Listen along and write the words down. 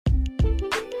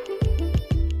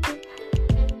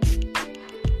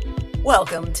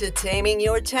Welcome to Taming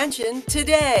Your Tension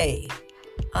Today.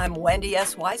 I'm Wendy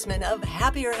S. Wiseman of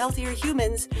Happier, Healthier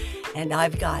Humans, and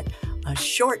I've got a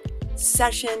short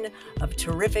session of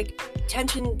terrific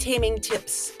tension taming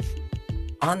tips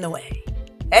on the way.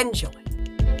 Enjoy. Come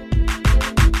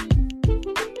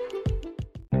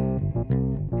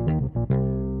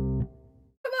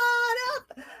on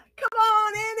up. Come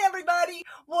on in, everybody.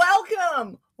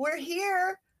 Welcome. We're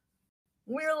here.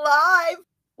 We're live.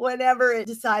 Whenever it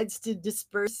decides to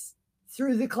disperse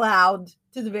through the cloud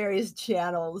to the various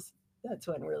channels, that's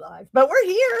when we're live. But we're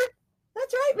here.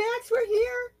 That's right, Max. We're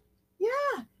here.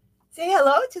 Yeah. Say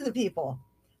hello to the people.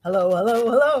 Hello,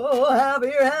 hello, hello.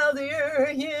 Happier,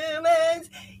 healthier humans.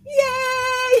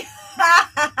 Yay!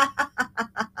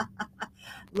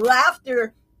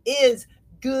 Laughter is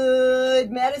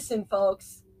good medicine,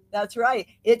 folks. That's right.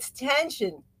 It's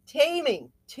Tension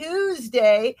Taming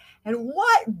Tuesday. And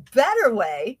what better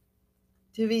way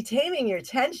to be taming your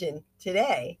tension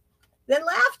today than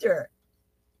laughter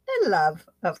and love,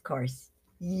 of course.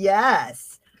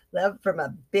 Yes, love from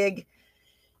a big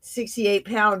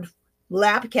 68-pound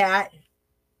lap cat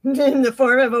in the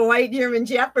form of a white German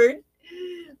Shepherd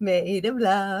made of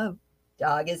love.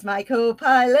 Dog is my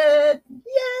co-pilot.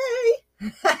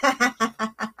 Yay!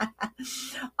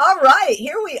 All right,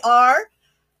 here we are.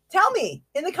 Tell me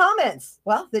in the comments,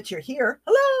 well, that you're here.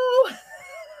 Hello.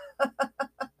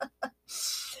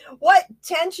 What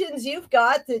tensions you've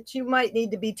got that you might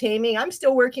need to be taming. I'm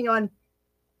still working on,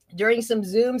 during some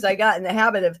Zooms, I got in the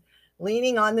habit of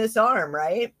leaning on this arm,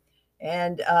 right?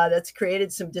 And that's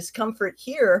created some discomfort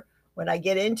here when I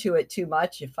get into it too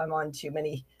much. If I'm on too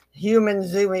many human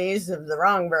Zoomies of the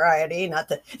wrong variety, not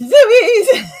the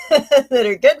Zoomies that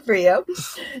are good for you.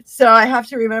 So I have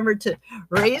to remember to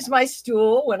raise my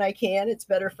stool when I can. It's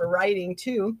better for writing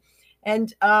too.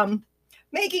 And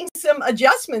making some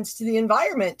adjustments to the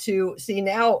environment to see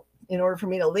now, in order for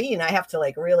me to lean, I have to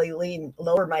like really lean,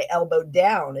 lower my elbow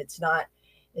down. It's not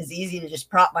as easy to just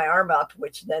prop my arm up,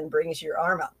 which then brings your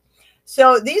arm up.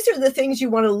 So these are the things you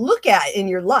want to look at in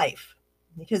your life.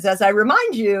 Because as I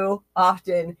remind you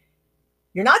often,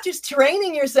 you're not just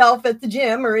training yourself at the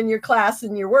gym or in your class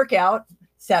in your workout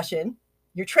session.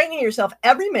 You're training yourself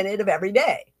every minute of every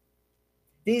day.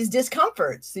 These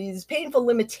discomforts, these painful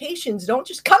limitations don't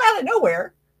just come out of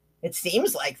nowhere. It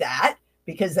seems like that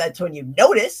because that's when you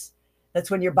notice.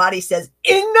 That's when your body says,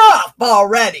 enough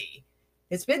already.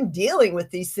 It's been dealing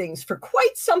with these things for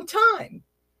quite some time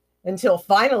until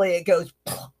finally it goes,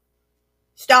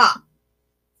 stop.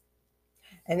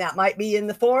 And that might be in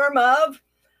the form of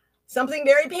something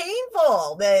very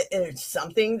painful, that it's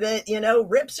something that,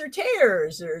 rips or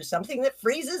tears, or something that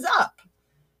freezes up.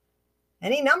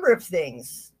 Any number of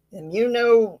things.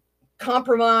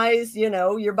 Immunocompromise,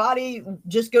 your body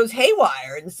just goes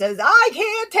haywire and says, I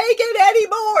can't take it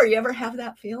anymore. You ever have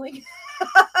that feeling?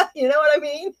 You know what I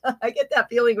mean? I get that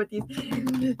feeling with these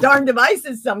darn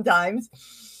devices sometimes.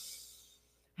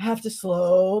 I have to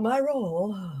slow my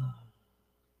roll.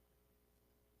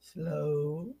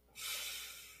 Slow.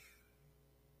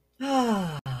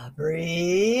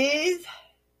 Breathe.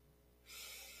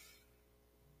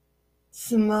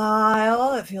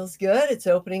 Smile. It feels good. It's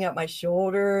opening up my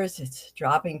shoulders. It's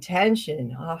dropping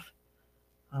tension off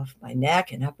my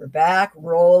neck and upper back,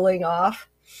 rolling off.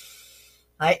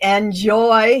 I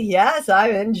enjoy. Yes,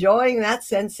 I'm enjoying that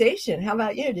sensation. How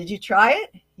about you? Did you try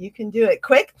it? You can do it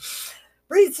quick.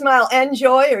 Breathe, smile,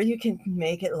 enjoy, or you can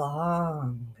make it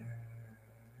long.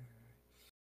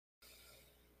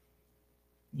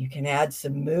 You can add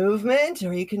some movement,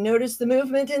 or you can notice the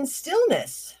movement in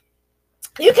stillness.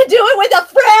 You can do it with a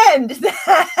friend.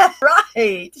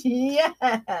 Right.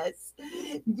 Yes.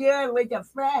 Do it with a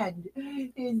friend.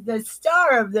 He's the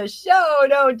star of the show,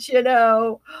 don't you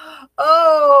know?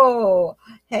 Oh,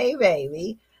 hey,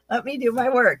 baby. Let me do my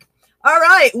work. All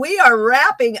right. We are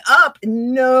wrapping up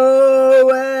No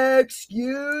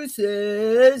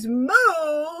Excuses Movember.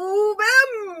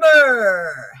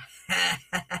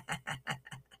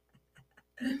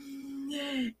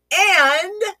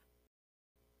 And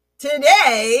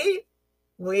today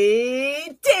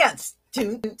we dance.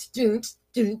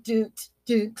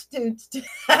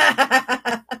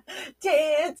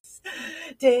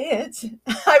 Dance.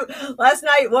 Last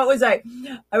night, what was I?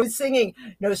 I was singing,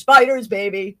 no spiders,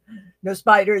 baby. No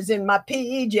spiders in my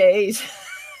PJs.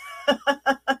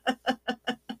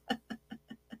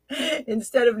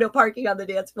 Instead of no parking on the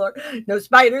dance floor. No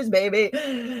spiders, baby.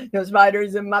 No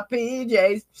spiders in my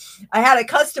PJs. I had a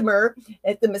customer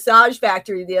at the massage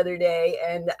factory the other day,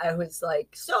 and I was like,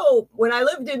 so when I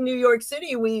lived in New York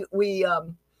City, we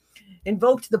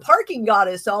invoked the parking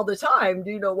goddess all the time.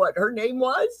 Do you know what her name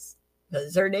was?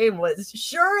 because her name was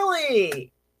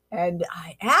Shirley. And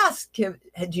I asked, do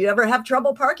you ever have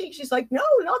trouble parking? She's like, no,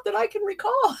 not that I can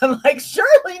recall. I'm like,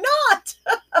 surely not.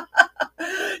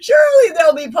 Surely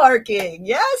there'll be parking.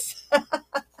 Yes. All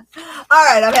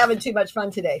right. I'm having too much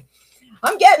fun today.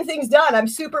 I'm getting things done. I'm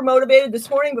super motivated. This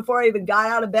morning, before I even got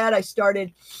out of bed, I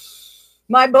started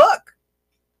my book.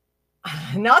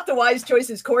 Not the Wise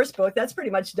Choices course book. That's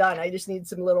pretty much done. I just need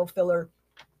some little filler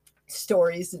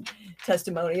stories and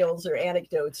testimonials or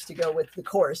anecdotes to go with the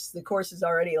course. The course is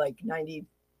already like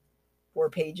 94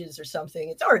 pages or something.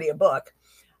 It's already a book.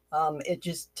 It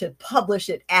just, to publish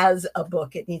it as a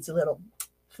book, it needs a little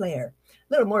flair,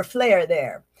 a little more flair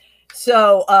there.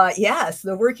 So yes,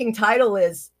 the working title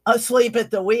is Asleep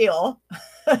at the Wheel.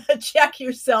 Check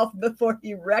yourself before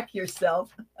you wreck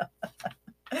yourself.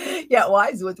 Get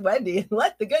wise with Wendy and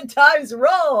let the good times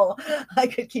roll. I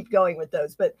could keep going with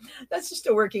those, but that's just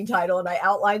a working title. And I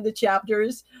outlined the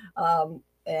chapters.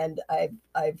 And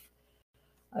I've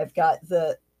got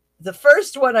the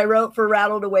first one I wrote for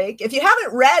Rattled Awake. If you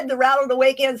haven't read the Rattled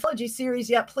Awake anthology series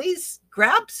yet, please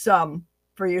grab some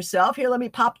for yourself. Here, let me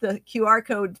pop the QR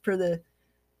code for the,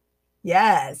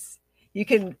 yes, you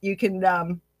can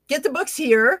get the books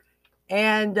here,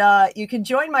 and you can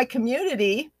join my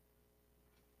community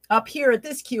up here at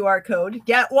this QR code.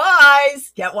 Get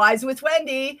wise with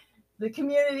Wendy, the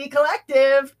community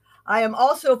collective. I am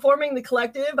also forming the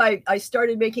collective. I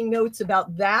started making notes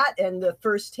about that and the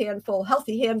first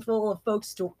healthy handful of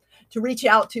folks to reach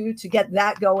out to get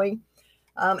that going.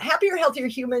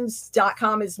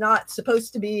 HappierHealthierHumans.com is not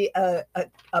supposed to be a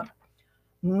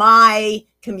my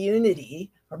community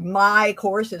or my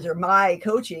courses or my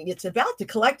coaching. It's about the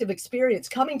collective experience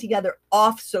coming together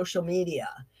off social media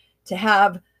to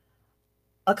have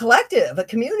a collective, a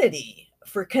community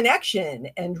for connection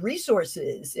and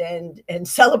resources and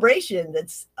celebration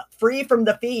that's free from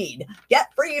the feed.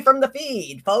 Get free from the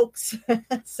feed, folks.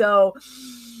 So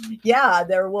yeah,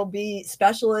 there will be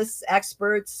specialists,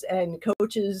 experts, and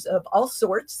coaches of all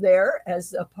sorts there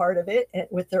as a part of it, and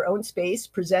with their own space,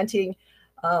 presenting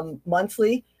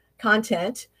monthly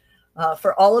content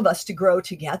for all of us to grow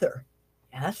together.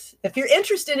 Yes. If you're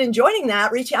interested in joining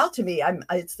that, reach out to me.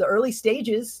 It's the early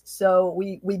stages, so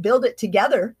we build it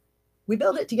together.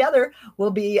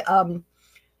 We'll be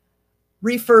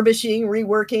refurbishing,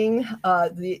 reworking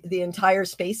the entire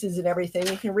spaces and everything.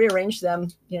 We can rearrange them,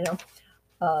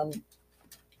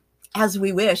 as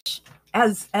we wish,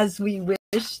 as we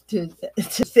wish to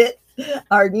fit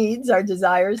our needs, our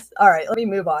desires. All right, let me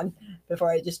move on before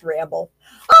I just ramble.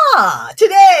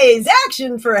 Today's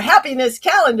action for happiness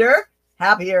calendar.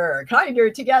 Happier, kinder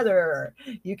together.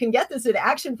 You can get this at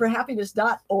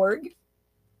actionforhappiness.org.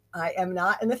 I am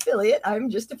not an affiliate. I'm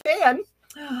just a fan.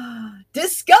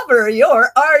 Discover your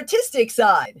artistic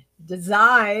side.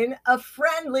 Design a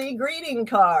friendly greeting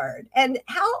card. And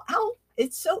how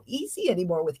it's so easy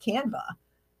anymore with Canva.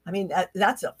 I mean,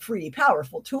 that's a free,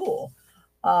 powerful tool.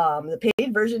 The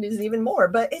paid version is even more,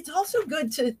 but it's also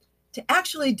good to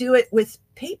actually do it with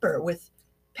paper, with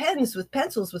pens, with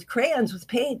pencils, with crayons, with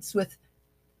paints, with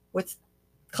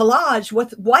collage,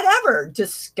 with whatever.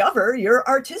 Discover your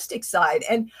artistic side.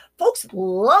 And folks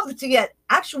love to get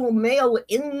actual mail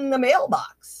in the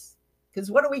mailbox,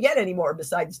 because what do we get anymore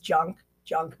besides junk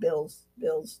bills,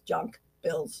 junk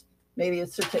bills, maybe a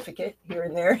certificate here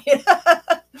and there.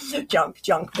 junk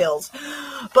bills.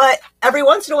 But every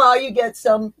once in a while you get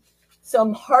some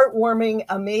heartwarming,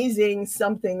 amazing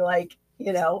something like,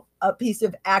 a piece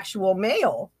of actual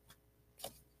mail.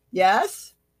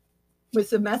 Yes,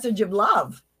 with a message of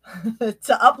love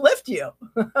to uplift you,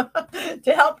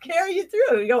 to help carry you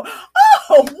through. You go,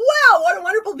 oh, wow, what a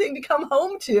wonderful thing to come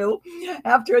home to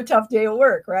after a tough day of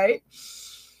work, right?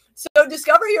 So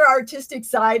discover your artistic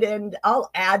side, and I'll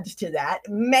add to that.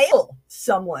 Mail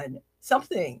someone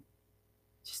something,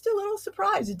 just a little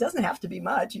surprise. It doesn't have to be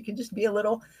much. It can just be a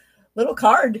little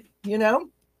card,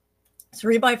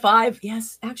 3x5.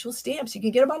 Yes, actual stamps. You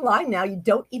can get them online now. You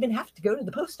don't even have to go to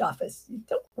the post office. You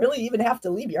don't really even have to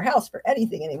leave your house for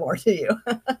anything anymore, do you?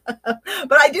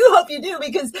 But I do hope you do,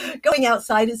 because going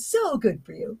outside is so good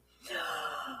for you.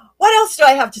 What else do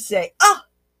I have to say?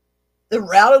 The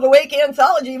Rattled Awake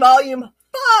Anthology Volume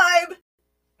 5.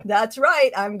 That's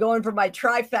right. I'm going for my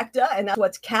trifecta, and that's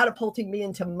what's catapulting me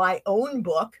into my own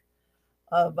book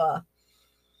of,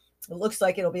 it looks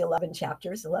like it'll be 11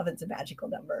 chapters. 11's a magical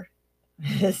number.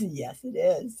 Yes, it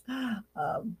is.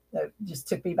 That just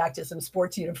took me back to some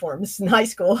sports uniforms in high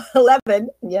school. 11.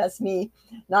 Yes, me.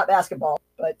 Not basketball,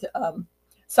 but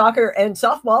soccer and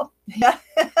softball. Yeah.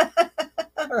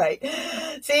 right.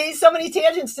 See, so many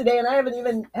tangents today, and I haven't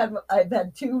even I've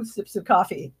had 2 sips of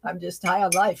coffee. I'm just high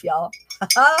on life, y'all.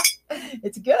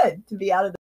 It's good to be out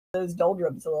of those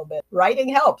doldrums a little bit. Writing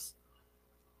helps.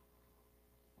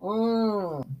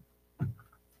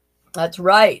 That's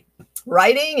right.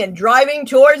 Writing and driving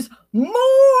towards more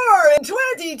in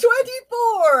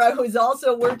 2024. I was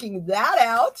also working that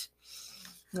out.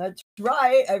 That's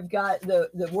right. I've got the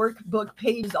workbook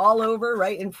pages all over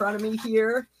right in front of me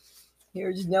here.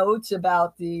 Here's notes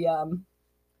about the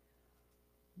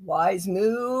wise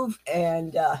move,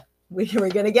 and we're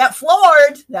going to get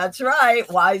floored. That's right.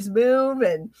 Wise move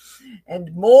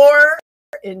and more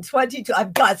in 22.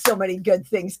 I've got so many good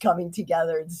things coming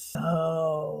together. It's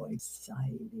so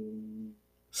exciting.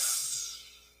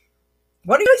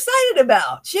 What are you excited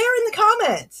about? Share in the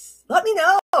comments. Let me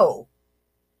know.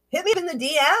 Hit me up in the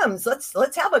DMs.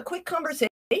 Let's have a quick conversation.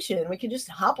 We can just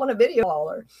hop on a video call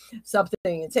or something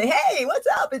and say, hey, what's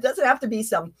up? It doesn't have to be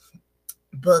some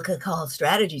book a call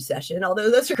strategy session, although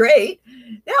those are great.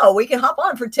 No, we can hop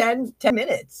on for 10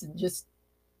 minutes and just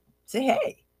say,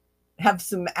 hey, have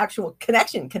some actual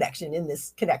connection in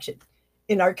this connection,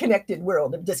 in our connected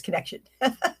world of disconnection.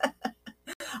 All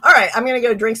right, I'm going to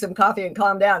go drink some coffee and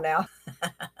calm down now.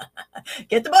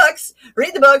 Get the books,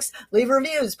 read the books, leave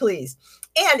reviews, please.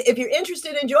 And if you're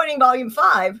interested in joining Volume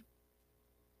 5,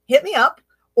 hit me up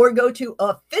or go to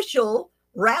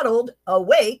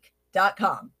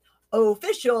officialrattledawake.com.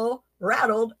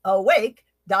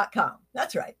 Officialrattledawake.com.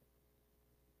 That's right.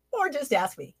 Or just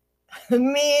ask me.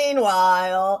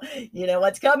 Meanwhile, you know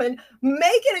what's coming.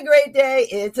 Make it a great day.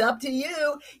 It's up to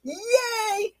you.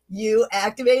 Yay! You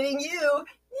activating you.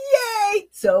 Yay!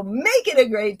 So make it a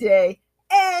great day.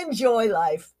 Enjoy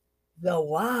life the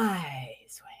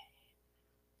wise way.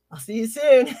 I'll see you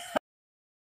soon.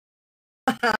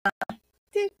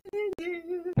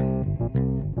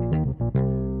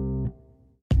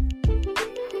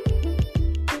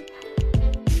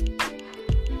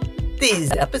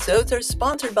 These episodes are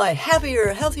sponsored by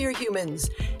Happier, Healthier Humans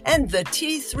and the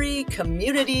T3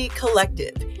 Community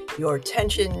Collective, your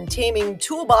tension taming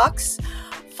toolbox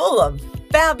full of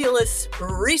fabulous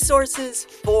resources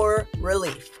for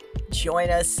relief.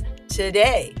 Join us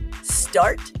today.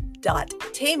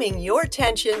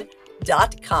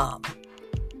 Start.tamingyourtension.com.